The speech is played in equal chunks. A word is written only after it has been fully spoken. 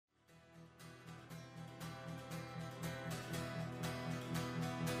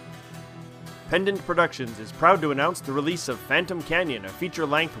Pendant Productions is proud to announce the release of Phantom Canyon, a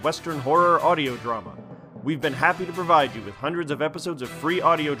feature-length Western horror audio drama. We've been happy to provide you with hundreds of episodes of free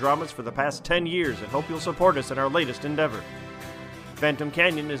audio dramas for the past 10 years and hope you'll support us in our latest endeavor. Phantom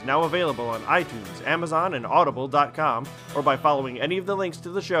Canyon is now available on iTunes, Amazon, and Audible.com, or by following any of the links to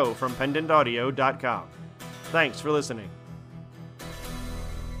the show from pendantaudio.com. Thanks for listening.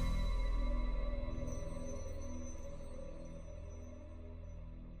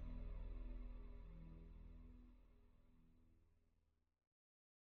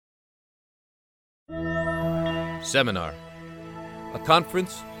 Seminar. A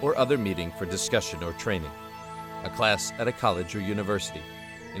conference or other meeting for discussion or training. A class at a college or university,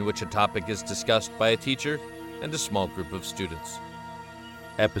 in which a topic is discussed by a teacher and a small group of students.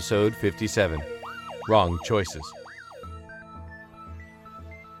 Episode 57. Wrong Choices.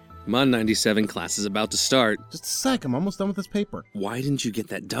 Come on, 97, class is about to start. Just a sec, I'm almost done with this paper. Why didn't you get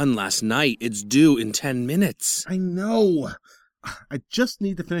that done last night? It's due in 10 minutes. I know. I just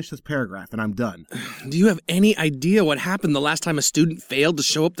need to finish this paragraph and I'm done. Do you have any idea what happened the last time a student failed to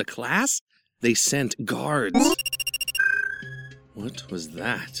show up to class? They sent guards. What was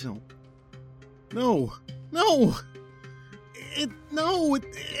that? No. It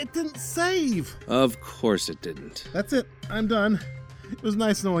didn't save. Of course it didn't. That's it. I'm done. It was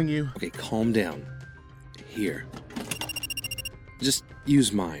nice knowing you. Okay, calm down. Here. Just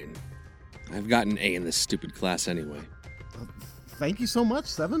use mine. I've got an A in this stupid class anyway. Thank you so much,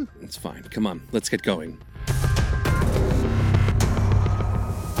 Seven. It's fine. Come on, let's get going.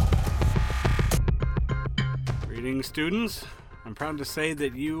 Greetings, students. I'm proud to say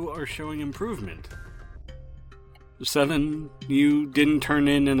that you are showing improvement. 7, you didn't turn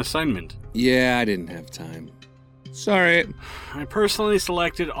in an assignment. Yeah, I didn't have time. Sorry. I personally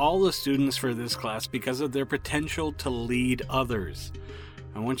selected all the students for this class because of their potential to lead others.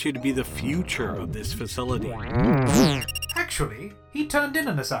 I want you to be the future of this facility. Actually, he turned in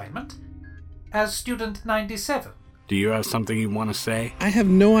an assignment as student 97. Do you have something you want to say? I have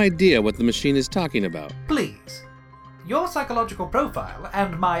no idea what the machine is talking about. Please. Your psychological profile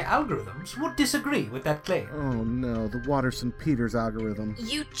and my algorithms would disagree with that claim. Oh no, the Watterson-Peters algorithm.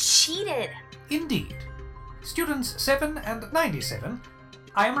 You cheated! Indeed. Students 7 and 97,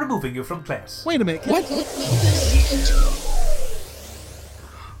 I am removing you from class. Wait a minute. What?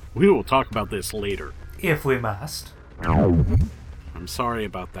 We will talk about this later. If we must. I'm sorry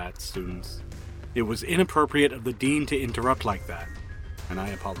about that, students. It was inappropriate of the dean to interrupt like that, and I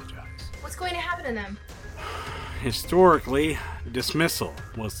apologize. What's going to happen to them? Historically, dismissal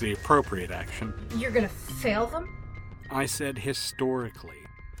was the appropriate action. You're gonna fail them? I said historically.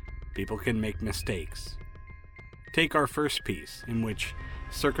 People can make mistakes. Take our first piece, in which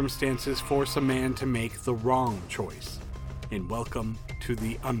circumstances force a man to make the wrong choice, in Welcome to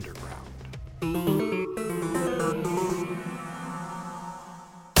the Underground.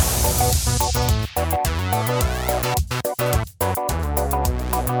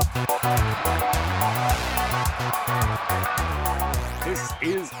 This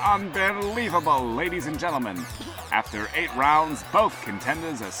is unbelievable, ladies and gentlemen. After 8 rounds, both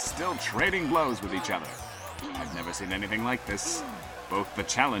contenders are still trading blows with each other. I've never seen anything like this. Both the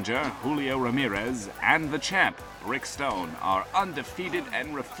challenger, Julio Ramirez, and the champ, Rick Stone, are undefeated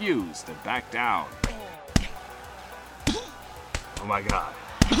and refuse to back down. Oh my God.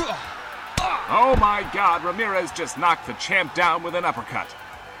 Oh my God, Ramirez just knocked the champ down with an uppercut.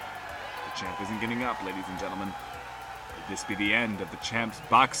 The champ isn't getting up, ladies and gentlemen. Could this be the end of the champ's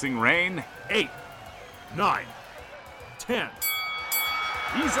boxing reign? 8, 9, 10.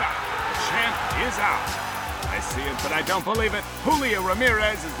 He's out. The champ is out. I see it, but I don't believe it. Julio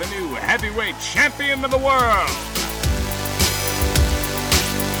Ramirez is the new heavyweight champion of the world.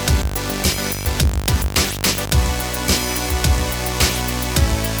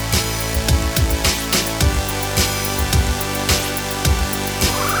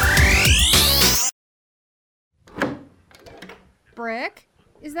 Brick,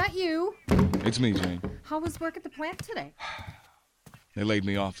 is that you? It's me, Jane. How was work at the plant today? They laid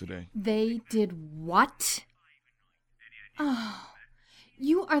me off today. They did what? Oh,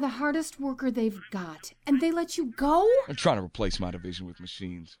 you are the hardest worker they've got, and they let you go? I'm trying to replace my division with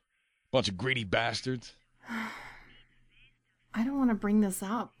machines. Bunch of greedy bastards. I don't want to bring this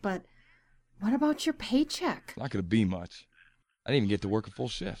up, but what about your paycheck? Not gonna be much. I didn't even get to work a full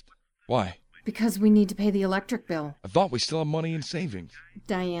shift. Why? Because we need to pay the electric bill. I thought we still have money in savings.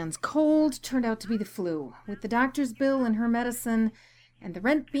 Diane's cold turned out to be the flu. With the doctor's bill and her medicine, and the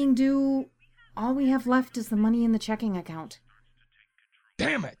rent being due, all we have left is the money in the checking account.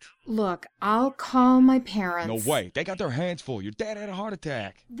 Damn it! Look, I'll call my parents. No way. They got their hands full. Your dad had a heart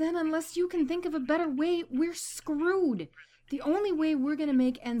attack. Then unless you can think of a better way, we're screwed. The only way we're gonna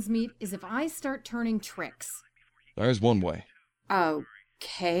make ends meet is if I start turning tricks. There's one way.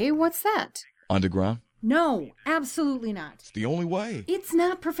 Okay, what's that? Underground? No, absolutely not. It's the only way. It's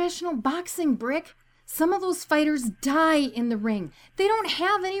not professional boxing, Brick. Some of those fighters die in the ring. They don't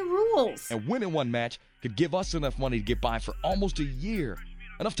have any rules. And winning one match could give us enough money to get by for almost a year.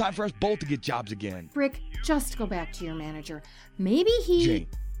 Enough time for us both to get jobs again. Brick, just go back to your manager. Maybe he... Jane,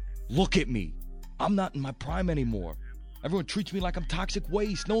 look at me. I'm not in my prime anymore. Everyone treats me like I'm toxic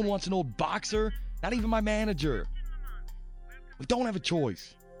waste. No one wants an old boxer. Not even my manager. We don't have a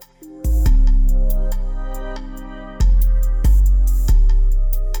choice.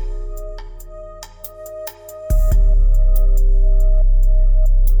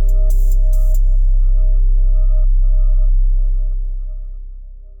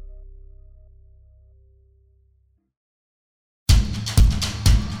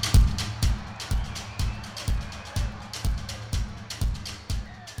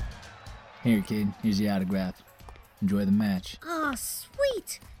 Here, kid. Here's the autograph. Enjoy the match. Aw,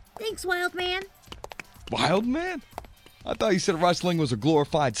 sweet. Thanks, Wild Man. Wild Man? I thought you said wrestling was a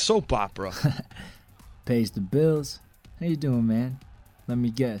glorified soap opera. Pays the bills. How you doing, man? Let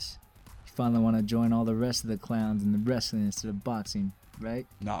me guess. You finally want to join all the rest of the clowns in the wrestling instead of boxing, right?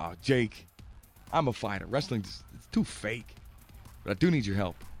 Nah, Jake. I'm a fighter. Wrestling's it's too fake. But I do need your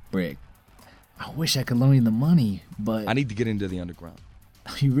help. Brick, I wish I could loan you the money, but... I need to get into the underground.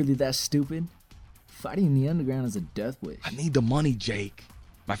 Are you really that stupid? Fighting in the underground is a death wish. I need the money, Jake.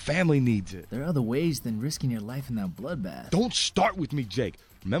 My family needs it. There are other ways than risking your life in that bloodbath. Don't start with me, Jake.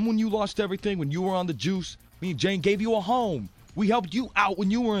 Remember when you lost everything, when you were on the juice? Me and Jane gave you a home. We helped you out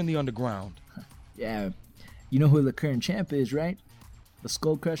when you were in the underground. Yeah. You know who the current champ is, right? The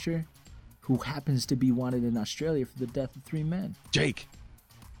Skull Crusher, who happens to be wanted in Australia for the death of 3 men. Jake,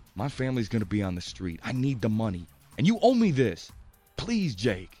 my family's gonna be on the street. I need the money. And you owe me this. Please,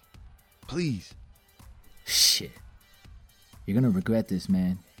 Jake. Please. Shit. You're gonna regret this,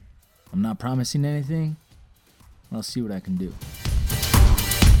 man. I'm not promising anything. I'll see what I can do.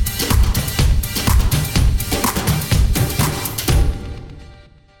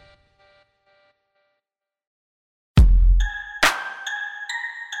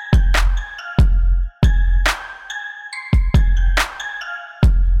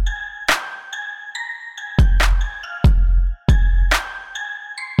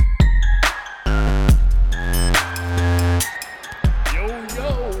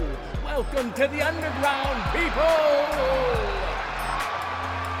 Welcome to the underground, people!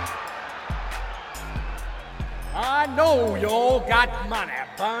 I know y'all got money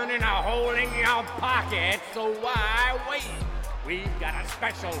burning a hole in your pocket, so why wait? We've got a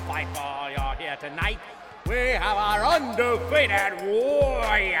special fight for all y'all here tonight. We have our undefeated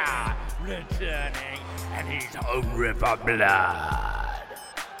warrior returning, and he's hungry for blood.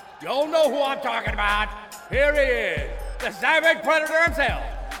 Y'all know who I'm talking about. Here he is, the savage predator himself.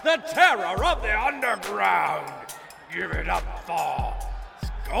 The terror of the underground. Give it up for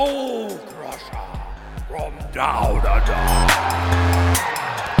Skull Crusher from Down Under.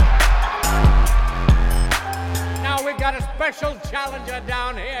 Now we've got a special challenger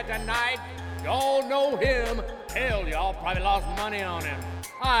down here tonight. Y'all know him. Hell, y'all probably lost money on him.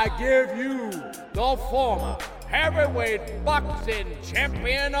 I give you the former heavyweight boxing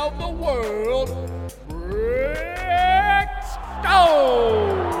champion of the world, Brick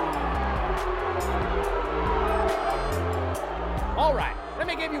Stone! All right, let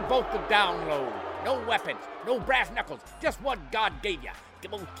me give you both the download. No weapons, no brass knuckles, just what God gave you. You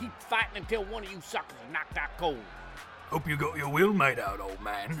both keep fighting until one of you suckers is knocked out cold. Hope you got your will made out, old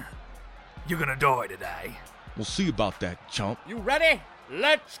man. You're gonna die today. We'll see about that, chump. You ready?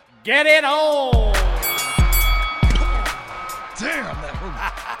 Let's get it on! Damn, that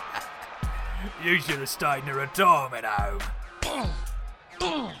hurt. You should have stayed in a retirement home.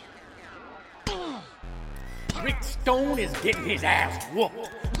 Brick Stone is getting his ass whooped.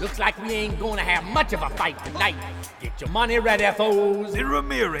 Looks like we ain't gonna have much of a fight tonight. Get your money ready, foes. Did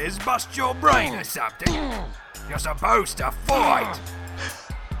Ramirez bust your brain or something? You're supposed to fight.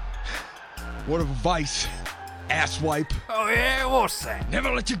 Word of advice, asswipe. Oh yeah, what's that?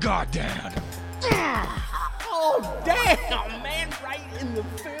 Never let your guard down. Oh damn, man, right in the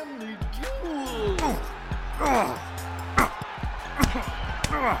family jewels.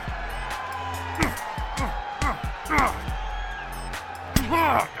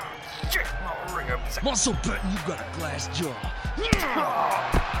 Shit, Muscle button, you got a glass jaw.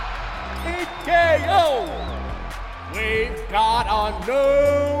 TKO! We've got a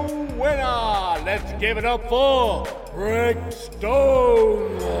new winner. Let's give it up for Rick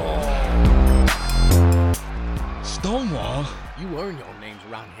Stonewall. Stonewall? You earn your names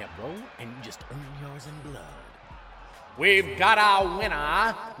around here, bro, and you just earn yours in blood. We've got our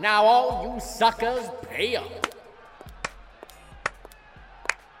winner. Now all you suckers pay up.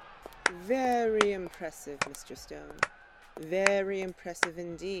 Very impressive, Mr. Stone. Very impressive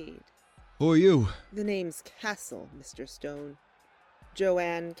indeed. Who are you? The name's Castle, Mr. Stone.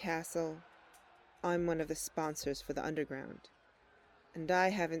 Joanne Castle. I'm one of the sponsors for the Underground. And I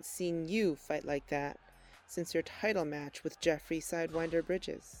haven't seen you fight like that since your title match with Jeffrey Sidewinder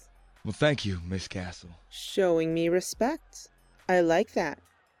Bridges. Well, thank you, Miss Castle. Showing me respect. I like that.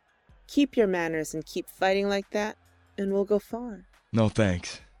 Keep your manners and keep fighting like that, and we'll go far. No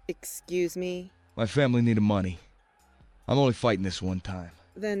thanks. Excuse me? My family needed money. I'm only fighting this one time.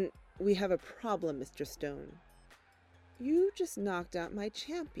 Then we have a problem, Mr. Stone. You just knocked out my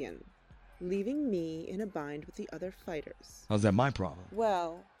champion, leaving me in a bind with the other fighters. How's that my problem?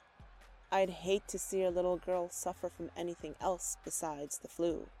 Well, I'd hate to see a little girl suffer from anything else besides the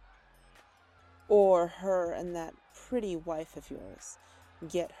flu. Or her and that pretty wife of yours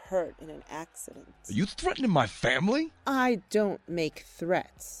get hurt in an accident. Are you threatening my family? I don't make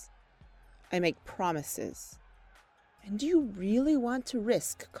threats. I make promises. And do you really want to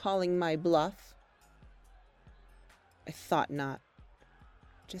risk calling my bluff? I thought not.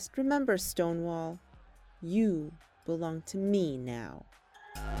 Just remember, Stonewall, you belong to me now.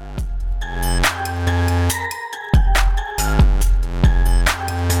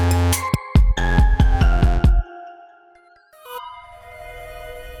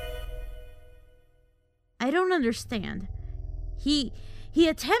 I don't understand. He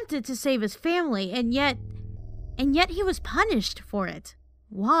attempted to save his family, and yet he was punished for it.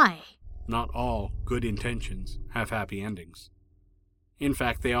 Why? Not all good intentions have happy endings. In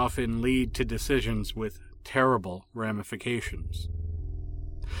fact, they often lead to decisions with terrible ramifications.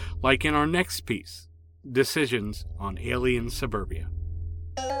 Like in our next piece, Decisions on Alien Suburbia.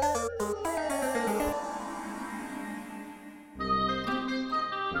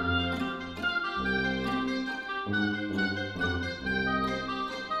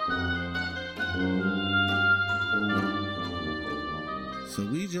 So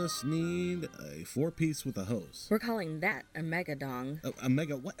we just need a 4-piece with a hose. We're calling that a megadong. A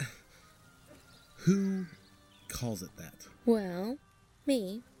mega what? Who calls it that? Well,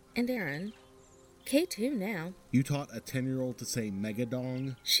 me and Erin. K2 now. You taught a 10-year-old to say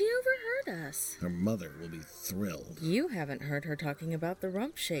megadong? She overheard us. Her mother will be thrilled. You haven't heard her talking about the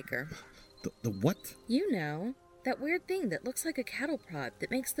rump shaker. The what? You know, that weird thing that looks like a cattle prod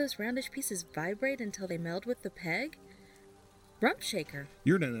that makes those roundish pieces vibrate until they meld with the peg? Rump shaker.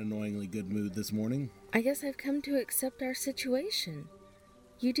 You're in an annoyingly good mood this morning. I guess I've come to accept our situation.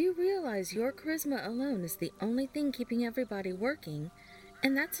 You do realize your charisma alone is the only thing keeping everybody working,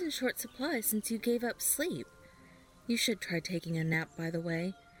 and that's in short supply since you gave up sleep. You should try taking a nap, by the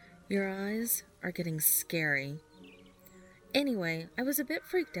way. Your eyes are getting scary. Anyway, I was a bit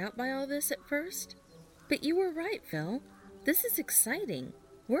freaked out by all this at first. But you were right, Phil. This is exciting.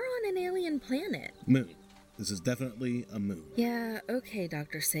 We're on an alien planet. Moon. This is definitely a moon. Yeah, okay,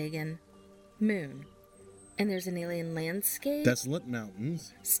 Dr. Sagan. Moon. And there's an alien landscape. Desolate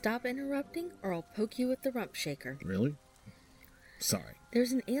mountains. Stop interrupting or I'll poke you with the rump shaker. Really? Sorry.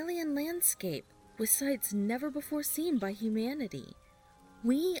 There's an alien landscape with sights never before seen by humanity.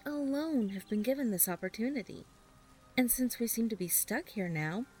 We alone have been given this opportunity. And since we seem to be stuck here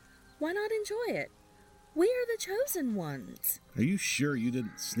now, why not enjoy it? We are the chosen ones. Are you sure you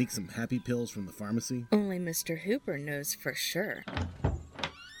didn't sneak some happy pills from the pharmacy? Only Mr. Hooper knows for sure. What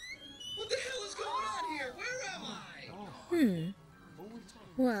the hell is going on here? Where am I?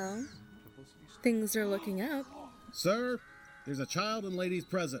 Well, things are looking up. Sir, there's a child and ladies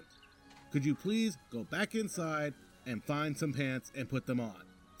present. Could you please go back inside and find some pants and put them on?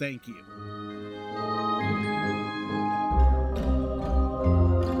 Thank you.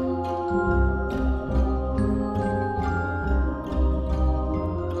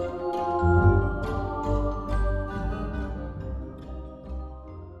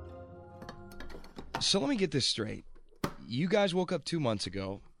 So let me get this straight. You guys woke up 2 months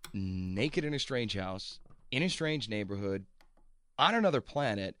ago, naked in a strange house, in a strange neighborhood, on another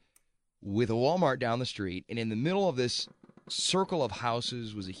planet, with a Walmart down the street, and in the middle of this circle of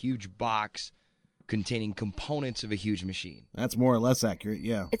houses was a huge box containing components of a huge machine. That's more or less accurate,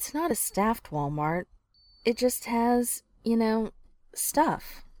 yeah. It's not a staffed Walmart. It just has,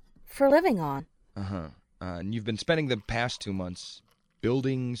 stuff for living on. And you've been spending the past 2 months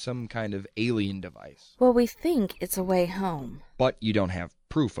building some kind of alien device. Well, we think it's a way home. But you don't have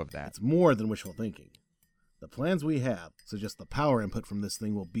proof of that. It's more than wishful thinking. The plans we have suggest the power input from this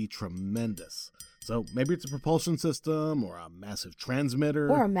thing will be tremendous. So maybe it's a propulsion system, or a massive transmitter.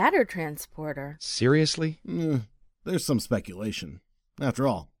 Or a matter transporter. Seriously? There's some speculation. After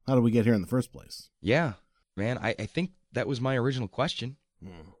all, how did we get here in the first place? Yeah, man, I think that was my original question.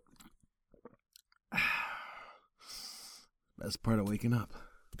 Best part of waking up.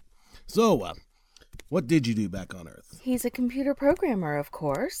 So, what did you do back on Earth? He's a computer programmer, of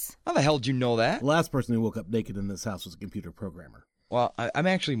course. How the hell did you know that? The last person who woke up naked in this house was a computer programmer. Well, I'm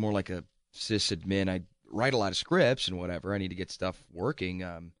actually more like a sysadmin. I write a lot of scripts and whatever. I need to get stuff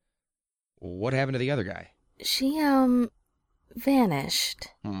working. What happened to the other guy? She, vanished.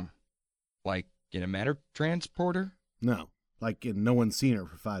 Like in a matter transporter? No, like no one's seen her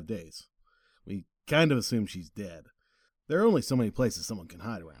for 5 days. We kind of assume she's dead. There are only so many places someone can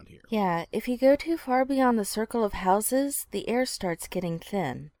hide around here. Yeah, if you go too far beyond the circle of houses, the air starts getting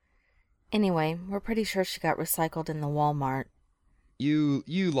thin. Anyway, we're pretty sure she got recycled in the Walmart. You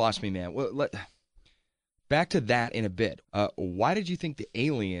lost me, man. Well, back to that in a bit. Why did you think the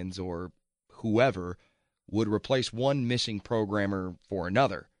aliens, or whoever, would replace one missing programmer for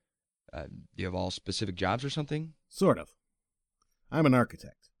another? Do you have all specific jobs or something? Sort of. I'm an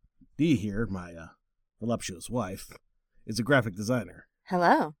architect. Dee here, my voluptuous wife, is a graphic designer.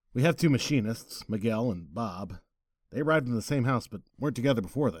 Hello. We have 2 machinists, Miguel and Bob. They arrived in the same house, but weren't together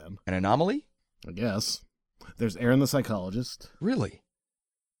before then. An anomaly? I guess. There's Aaron the psychologist. Really?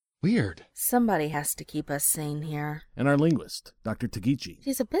 Weird. Somebody has to keep us sane here. And our linguist, Dr. Tagichi.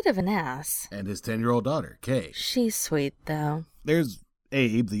 He's a bit of an ass. And his 10-year-old daughter, Kay. She's sweet, though. There's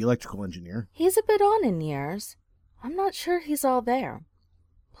Abe, the electrical engineer. He's a bit on in years. I'm not sure he's all there.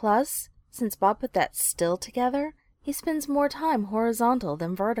 Plus, since Bob put that still together, he spends more time horizontal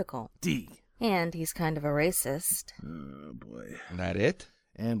than vertical. D. And he's kind of a racist. Oh, boy. That it?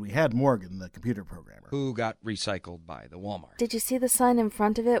 And we had Morgan, the computer programmer. Who got recycled by the Walmart. Did you see the sign in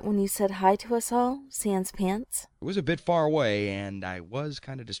front of it when you said hi to us all? Sans pants? It was a bit far away, and I was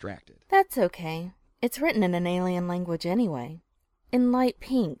kind of distracted. That's okay. It's written in an alien language anyway. In light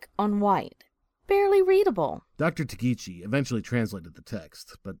pink on white. Barely readable. Dr. Tagichi eventually translated the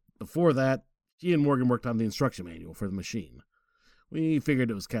text, but before that, she and Morgan worked on the instruction manual for the machine. We figured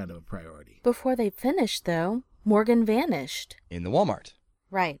it was kind of a priority. Before they finished, though, Morgan vanished. In the Walmart.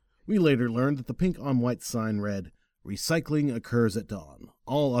 Right. We later learned that the pink on white sign read, "Recycling occurs at dawn.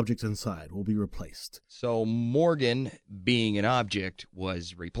 All objects inside will be replaced." So Morgan, being an object,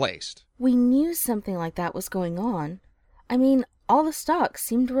 was replaced. We knew something like that was going on. I mean, all the stocks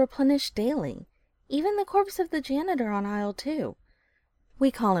seemed to replenish daily. Even the corpse of the janitor on aisle 2.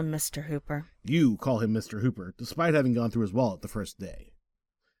 We call him Mr. Hooper. You call him Mr. Hooper, despite having gone through his wallet the first day.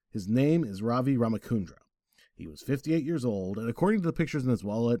 His name is Ravi Ramakundra. He was 58 years old, and according to the pictures in his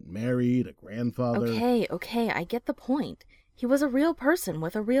wallet, married, a grandfather... Okay, I get the point. He was a real person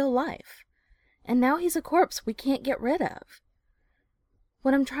with a real life. And now he's a corpse we can't get rid of.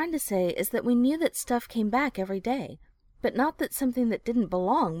 What I'm trying to say is that we knew that stuff came back every day, but not that something that didn't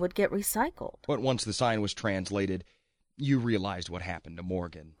belong would get recycled. But once the sign was translated, you realized what happened to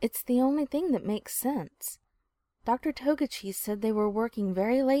Morgan. It's the only thing that makes sense. Dr. Togachi said they were working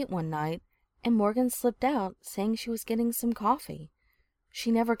very late one night, and Morgan slipped out, saying she was getting some coffee. She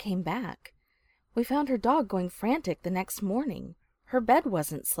never came back. We found her dog going frantic the next morning. Her bed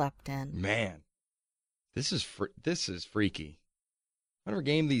wasn't slept in. Man, this is freaky. Whatever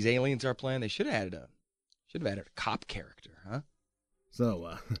game these aliens are playing, they should have added a cop character, huh?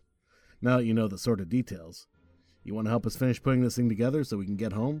 So, now that you know the sort of details, you want to help us finish putting this thing together so we can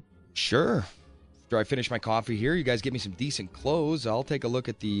get home? Sure. After I finish my coffee here, you guys get me some decent clothes. I'll take a look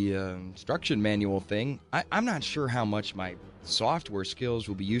at the instruction manual thing. I'm not sure how much my software skills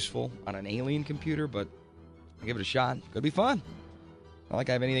will be useful on an alien computer, but I'll give it a shot. Could be fun. Not like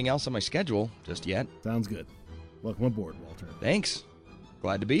I have anything else on my schedule just yet. Sounds good. Welcome aboard, Walter. Thanks.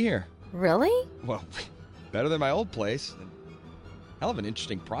 Glad to be here. Really? Well, better than my old place. Hell of an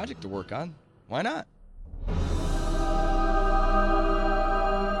interesting project to work on. Why not?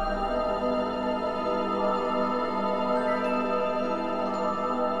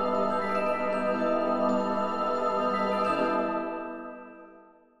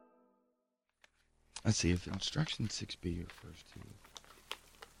 Let's see if instruction 6B refers to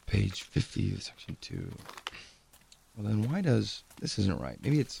page 50 of section 2. Well, then why does... This isn't right.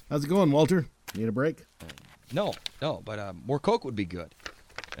 Maybe it's... How's it going, Walter? Need a break? No, but more Coke would be good.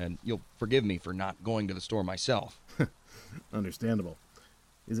 And you'll forgive me for not going to the store myself. Understandable.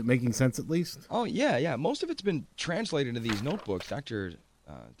 Is it making sense at least? Oh, yeah. Most of it's been translated into these notebooks Dr.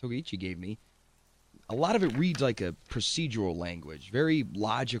 Togiichi gave me. A lot of it reads like a procedural language, very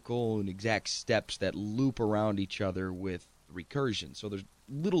logical and exact steps that loop around each other with recursion. So there's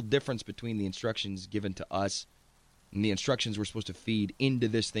little difference between the instructions given to us and the instructions we're supposed to feed into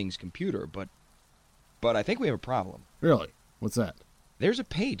this thing's computer. But I think we have a problem. Really? What's that? There's a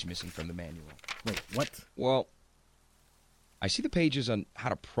page missing from the manual. Wait, what? Well, I see the pages on how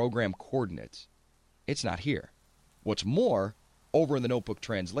to program coordinates. It's not here. What's more, over in the notebook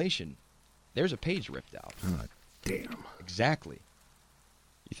translation, there's a page ripped out. Oh, damn. Exactly.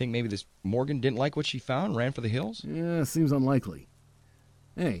 You think maybe this Morgan didn't like what she found, ran for the hills? Yeah, seems unlikely.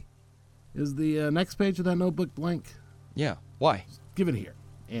 Hey, is the next page of that notebook blank? Yeah, why? Just give it here,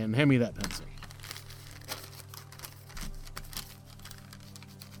 and hand me that pencil.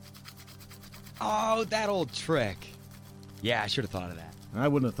 Oh, that old trick. Yeah, I should have thought of that. I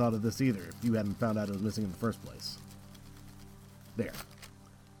wouldn't have thought of this either if you hadn't found out it was missing in the first place. There.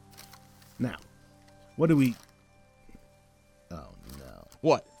 Now, what do we... Oh, no.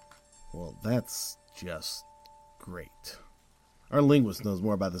 What? Well, that's just great. Our linguist knows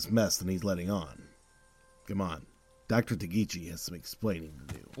more about this mess than he's letting on. Come on. Dr. Togiichi has some explaining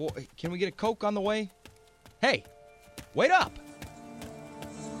to do. Well, can we get a Coke on the way? Hey, wait up!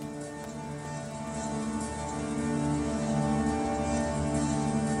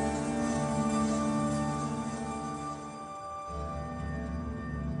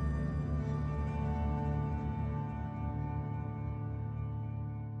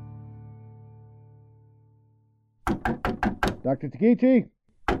 Dr. Togiichi?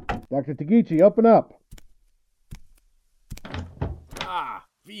 Dr. Togiichi, open up! Ah,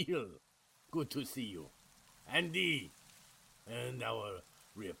 Phil. Good to see you. Andy. And our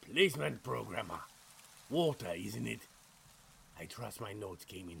replacement programmer. Walter, isn't it? I trust my notes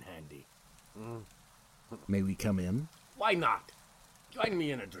came in handy. May we come in? Why not? Join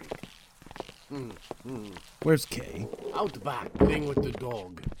me in a drink. Where's Kay? Out back, playing with the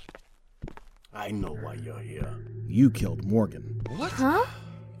dog. I know why you're here. You killed Morgan. What? Huh?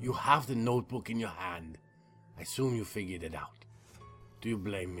 You have the notebook in your hand. I assume you figured it out. Do you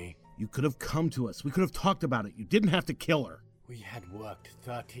blame me? You could have come to us. We could have talked about it. You didn't have to kill her. We had worked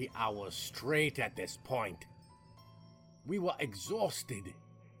 30 hours straight at this point. We were exhausted.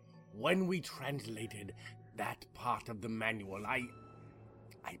 When we translated that part of the manual, I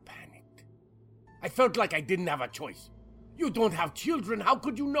panicked. I felt like I didn't have a choice. You don't have children. How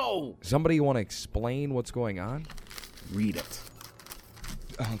could you know? Somebody want to explain what's going on? Read it.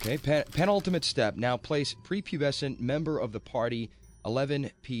 Okay, penultimate step. Now place prepubescent member of the party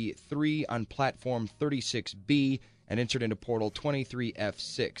 11P3 on platform 36B and insert into portal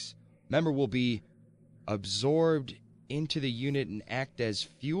 23F6. Member will be absorbed into the unit and act as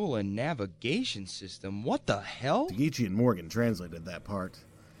fuel and navigation system. What the hell? Togiichi and Morgan translated that part,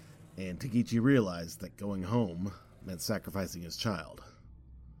 and Togiichi realized that going home meant sacrificing his child.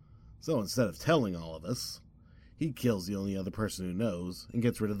 So instead of telling all of us, he kills the only other person who knows and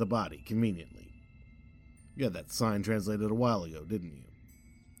gets rid of the body conveniently. You had that sign translated a while ago, didn't you?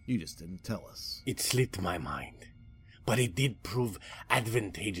 You just didn't tell us. It slipped my mind, but it did prove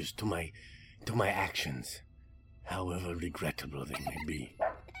advantageous to my actions, however regrettable they may be.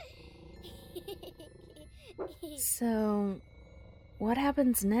 So, what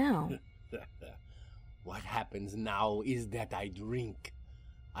happens now? What happens now is that I drink.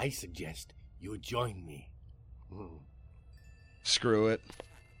 I suggest you join me. Screw it.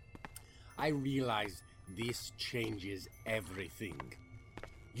 I realize this changes everything.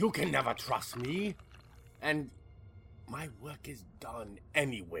 You can never trust me, and my work is done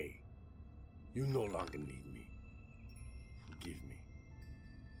anyway. You no longer need me. Forgive me.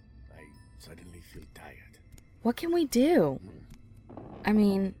 I suddenly feel tired. What can we do? I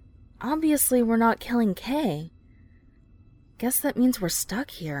mean, obviously we're not killing Kay. Guess that means we're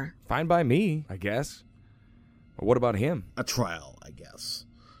stuck here. Fine by me, I guess. But what about him? A trial, I guess.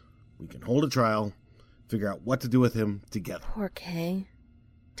 We can hold a trial, figure out what to do with him together. Poor Kay.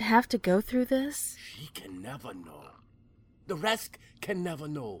 To have to go through this? She can never know. The rest can never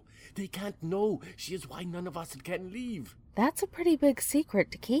know. They can't know. She is why none of us can leave. That's a pretty big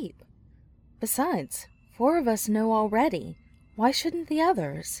secret to keep. Besides, 4 of us know already. Why shouldn't the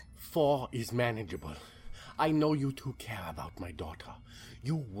others? 4 is manageable. I know you two care about my daughter.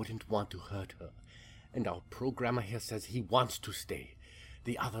 You wouldn't want to hurt her. And our programmer here says he wants to stay.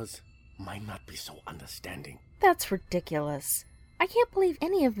 The others might not be so understanding. That's ridiculous. I can't believe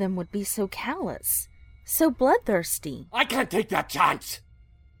any of them would be so callous. So bloodthirsty. I can't take that chance!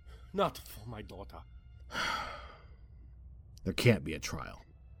 Not for my daughter. There can't be a trial.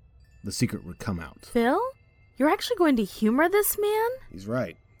 the secret would come out. Phil? You're actually going to humor this man? He's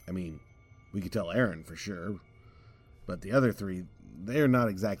right. I mean, we could tell Aaron for sure. But the other three, they're not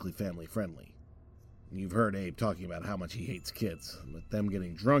exactly family friendly. You've heard Abe talking about how much he hates kids. But them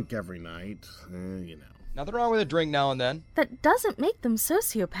getting drunk every night, you know. Nothing wrong with a drink now and then. That doesn't make them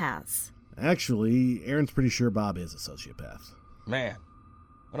sociopaths. Actually, Aaron's pretty sure Bob is a sociopath. Man,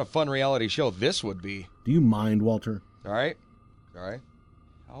 what a fun reality show this would be. Do you mind, Walter? All right.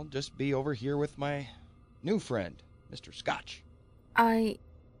 I'll just be over here with my new friend, Mr. Scotch. I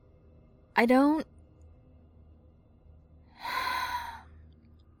don't...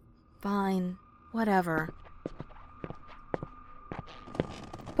 Fine, whatever.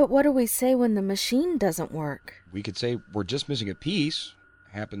 But what do we say when the machine doesn't work? We could say we're just missing a piece.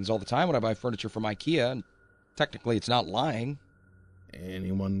 Happens all the time when I buy furniture from IKEA, and technically it's not lying.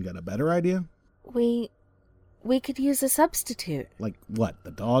 Anyone got a better idea? We could use a substitute. Like what,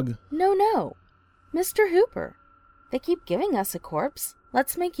 the dog? No. Mr. Hooper. They keep giving us a corpse.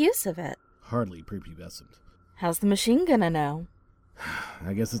 Let's make use of it. Hardly prepubescent. How's the machine gonna know?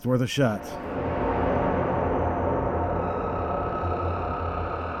 I guess it's worth a shot.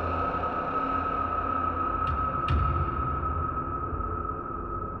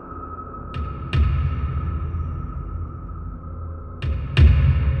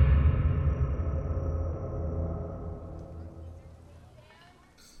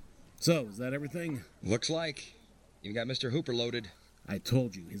 So, is that everything? Looks like. You got Mr. Hooper loaded. I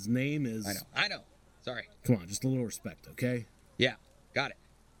told you, his name is... I know. Sorry. Come on, just a little respect, okay? Yeah, got it.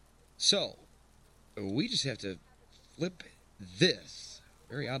 So, we just have to flip this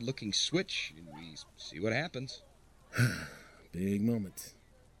very odd-looking switch, and we see what happens. Big moment.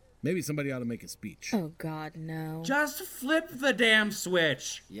 Maybe somebody ought to make a speech. Oh, God, no. Just flip the damn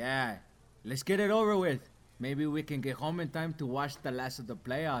switch. Yeah, let's get it over with. Maybe we can get home in time to watch the last of the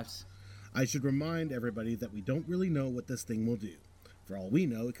playoffs. I should remind everybody that we don't really know what this thing will do. For all we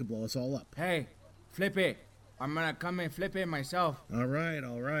know, it could blow us all up. Hey, flip it. I'm gonna come and flip it myself. All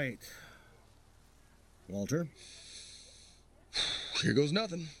right. Walter? Here goes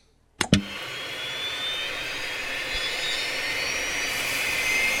nothing.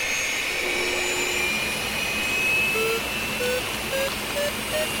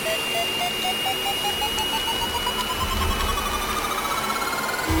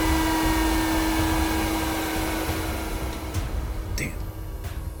 Damn.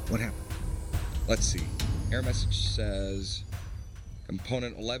 What happened? Let's see. Error message says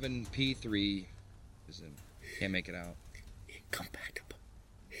component 11P3 is in. Can't make it out. Incompatible.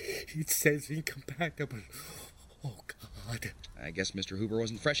 It says incompatible. Oh, God. I guess Mr. Hooper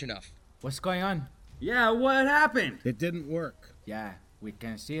wasn't fresh enough. What's going on? Yeah, what happened? It didn't work. Yeah, we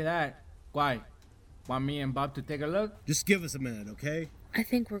can see that. Why? Want me and Bob to take a look? Just give us a minute, okay? I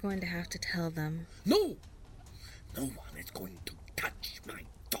think we're going to have to tell them. No! No one is going to touch my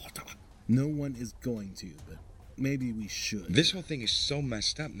daughter. No one is going to, but maybe we should. This whole thing is so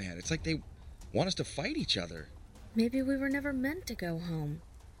messed up, man. It's like they want us to fight each other. Maybe we were never meant to go home.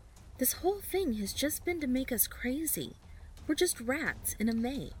 This whole thing has just been to make us crazy. We're just rats in a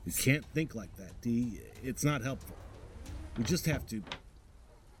maze. You can't think like that, Dee. It's not helpful. We just have to...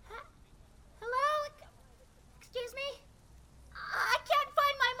 Hello? Excuse me? I can't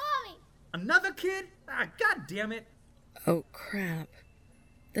find my mommy. Another kid? Ah, God damn it. Oh, crap.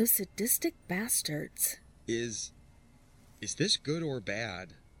 Those sadistic bastards. Is this good or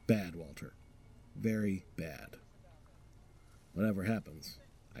bad? Bad, Walter. Very bad. Whatever happens,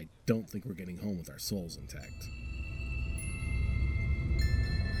 I don't think we're getting home with our souls intact.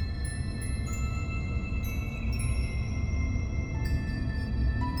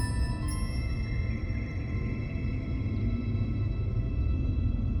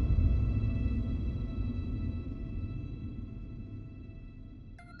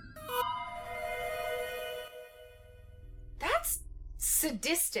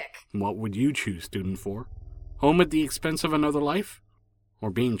 Sadistic. What would you choose, Student 4? Home at the expense of another life? Or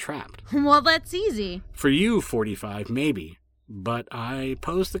being trapped? Well, that's easy. For you, 45, maybe. But I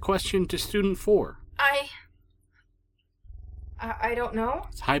posed the question to Student 4. I don't know.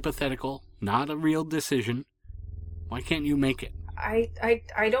 It's hypothetical, not a real decision. Why can't you make it? I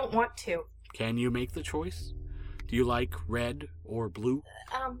don't want to. Can you make the choice? Do you like red or blue?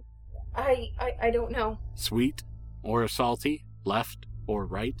 I don't know. Sweet or salty? Left or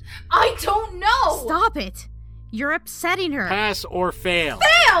right? I don't know! Stop it! You're upsetting her. Pass or fail?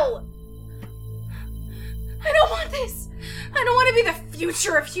 Fail! I don't want this. I don't want to be the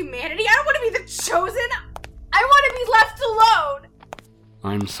future of humanity. I don't want to be the chosen. I want to be left alone.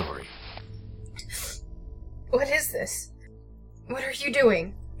 I'm sorry. What is this? What are you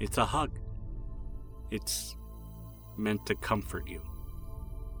doing? It's a hug. It's meant to comfort you.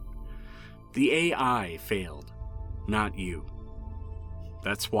 The AI failed, not you.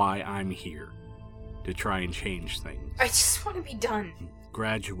 That's why I'm here, to try and change things. I just want to be done.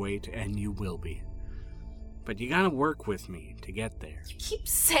 Graduate, and you will be. But you gotta work with me to get there. You keep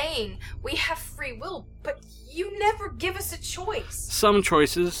saying we have free will, but you never give us a choice. Some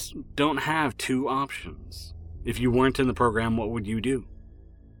choices don't have two options. If you weren't in the program, what would you do?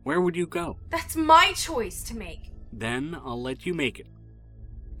 Where would you go? That's my choice to make. Then I'll let you make it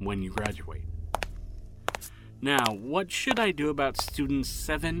when you graduate. Now, what should I do about students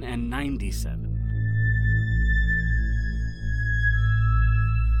 7 and 97?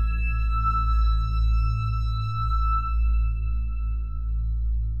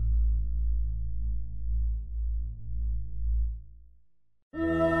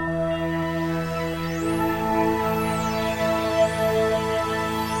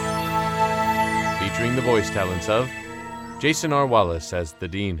 Featuring the voice talents of Jason R. Wallace as the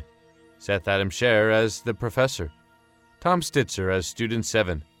Dean, Seth Adam Scher as the Professor, Tom Stitzer as Student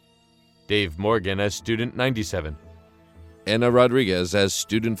 7, Dave Morgan as Student 97, Anna Rodriguez as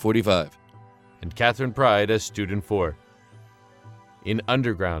Student 45, and Catherine Pride as Student 4. In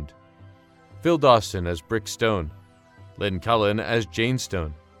Underground, Phil Dawson as Brick Stone, Lynn Cullen as Jane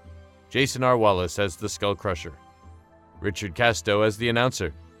Stone, Jason R. Wallace as the Skull Crusher, Richard Casto as the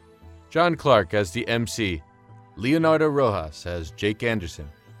announcer, John Clark as the MC, Leonardo Rojas as Jake Anderson,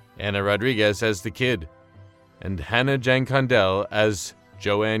 Anna Rodriguez as the Kid, and Hannah Jankondel as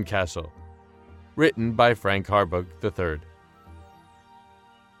Joanne Castle. Written by Frank Harbug III.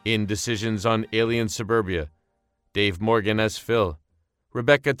 In Decisions on Alien Suburbia, Dave Morgan as Phil,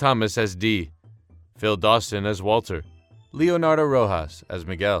 Rebecca Thomas as Dee, Phil Dawson as Walter, Leonardo Rojas as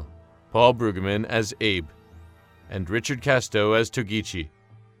Miguel, Paul Brueggemann as Abe, and Richard Casto as Togichi.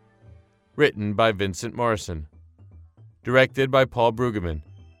 Written by Vincent Morrison. Directed by Paul Brueggemann.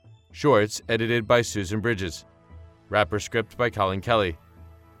 Shorts edited by Susan Bridges. Wrapper script by Colin Kelly.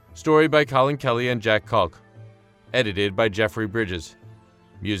 Story by Colin Kelly and Jack Kalk. Edited by Jeffrey Bridges.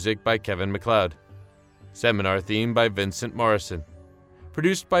 Music by Kevin MacLeod. Seminar theme by Vincent Morrison.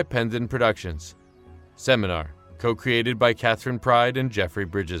 Produced by Pendant Productions. Seminar, co-created by Catherine Pride and Jeffrey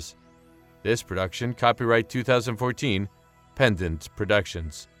Bridges. This production, copyright 2014, Pendant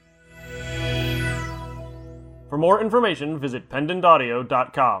Productions. For more information, visit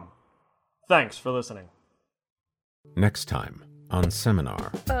pendantaudio.com. Thanks for listening. Next time on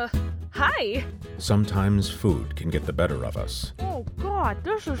Seminar. Hi. Sometimes food can get the better of us. Oh God,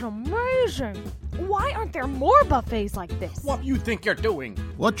 this is amazing. Why aren't there more buffets like this? What you think you're doing?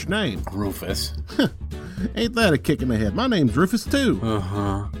 What's your name? Rufus. Ain't that a kick in the head? My name's Rufus, too.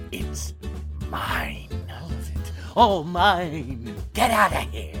 Uh-huh. It's mine. All mine. Get out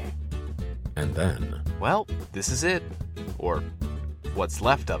of here. And then... Well, this is it. Or what's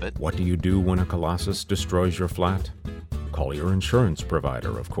left of it. What do you do when a colossus destroys your flat? Call your insurance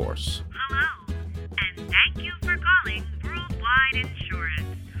provider, of course. Hello, and thank you for calling Worldwide Insurance.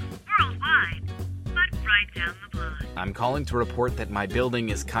 Worldwide, but right down the block. I'm calling to report that my building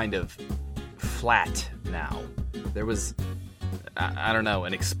is kind of flat now. There was, I don't know,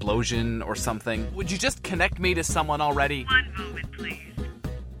 an explosion or something. Would you just connect me to someone already? One moment, please.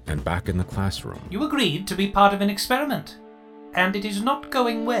 And back in the classroom. You agreed to be part of an experiment, and it is not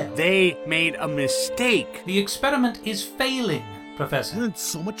going well. They made a mistake. The experiment is failing, Professor. You're in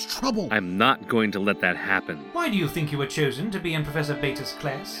so much trouble. I'm not going to let that happen. Why do you think you were chosen to be in Professor Beta's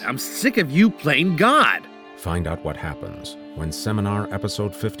class? I'm sick of you playing God. Find out what happens when Seminar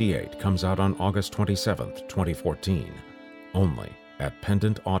Episode 58 comes out on August 27th, 2014. Only at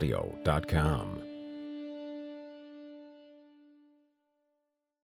pendantaudio.com.